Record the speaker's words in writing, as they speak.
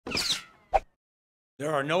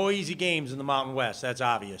There are no easy games in the Mountain West. That's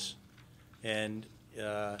obvious. And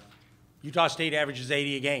Utah State averages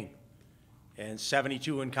 80 a game and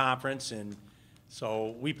 72 in conference. And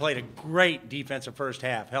so we played a great defensive first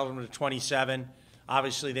half, held them to 27.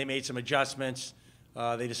 Obviously, they made some adjustments.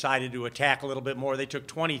 They decided to attack a little bit more. They took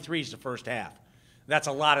 20 threes the first half. That's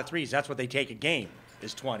a lot of threes. That's what they take a game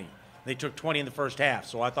is 20. They took 20 in the first half,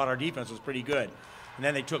 so I thought our defense was pretty good. And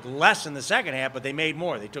then they took less in the second half, but they made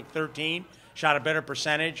more. They took 13, shot a better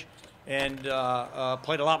percentage, and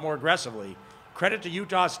played a lot more aggressively. Credit to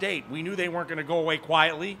Utah State. We knew they weren't going to go away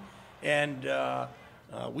quietly, and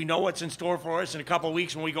we know what's in store for us in a couple of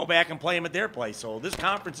weeks when we go back and play them at their place. So this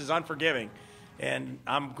conference is unforgiving, and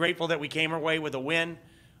I'm grateful that we came away with a win.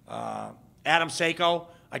 Adam SEIKO,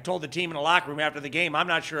 I told the team in the locker room after the game, I'm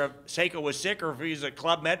not sure if SEIKO was sick or if he was at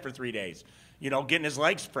Club Med for 3 days, you know, getting his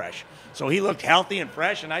legs fresh. So he looked healthy and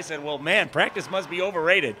fresh, and I said, well, man, practice must be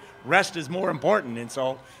overrated. Rest is more important. And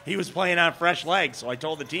so he was playing on fresh legs. So I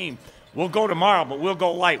told the team, we'll go tomorrow, but we'll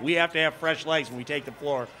go light. We have to have fresh legs when we take the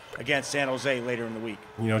floor against San Jose later in the week.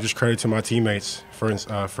 You know, just credit to my teammates, first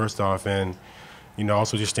off, and, you know,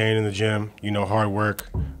 also just staying in the gym, you know, hard work,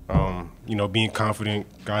 you know, being confident.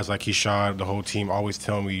 Guys like KESHAD, the whole team always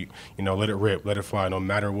tell me, you know, let it rip, let it fly, no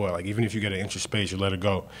matter what. Like, even if you get an inch of space, you let it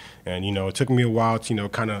go. And, you know, it took me a while to, you know,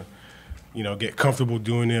 kind of, you know, get comfortable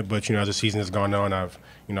doing it. But, you know, as the season has gone on, I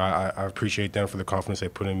appreciate them for the confidence they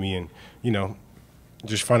put in me and, you know,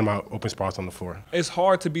 just finding my open spots on the floor. It's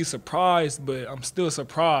hard to be surprised, but I'm still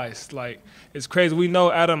surprised. Like, it's crazy. We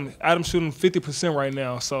know Adam's shooting 50% right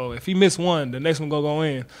now. So if he missed one, the next one gonna go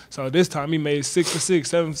in. So this time he made 6 for 6,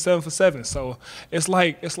 7 for 7. So it's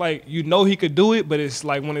like you know he could do it, but it's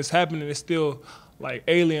like when it's happening, it's still like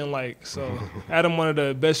alien-like. So Adam, one of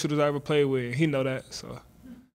the best shooters I ever played with. He know that. So.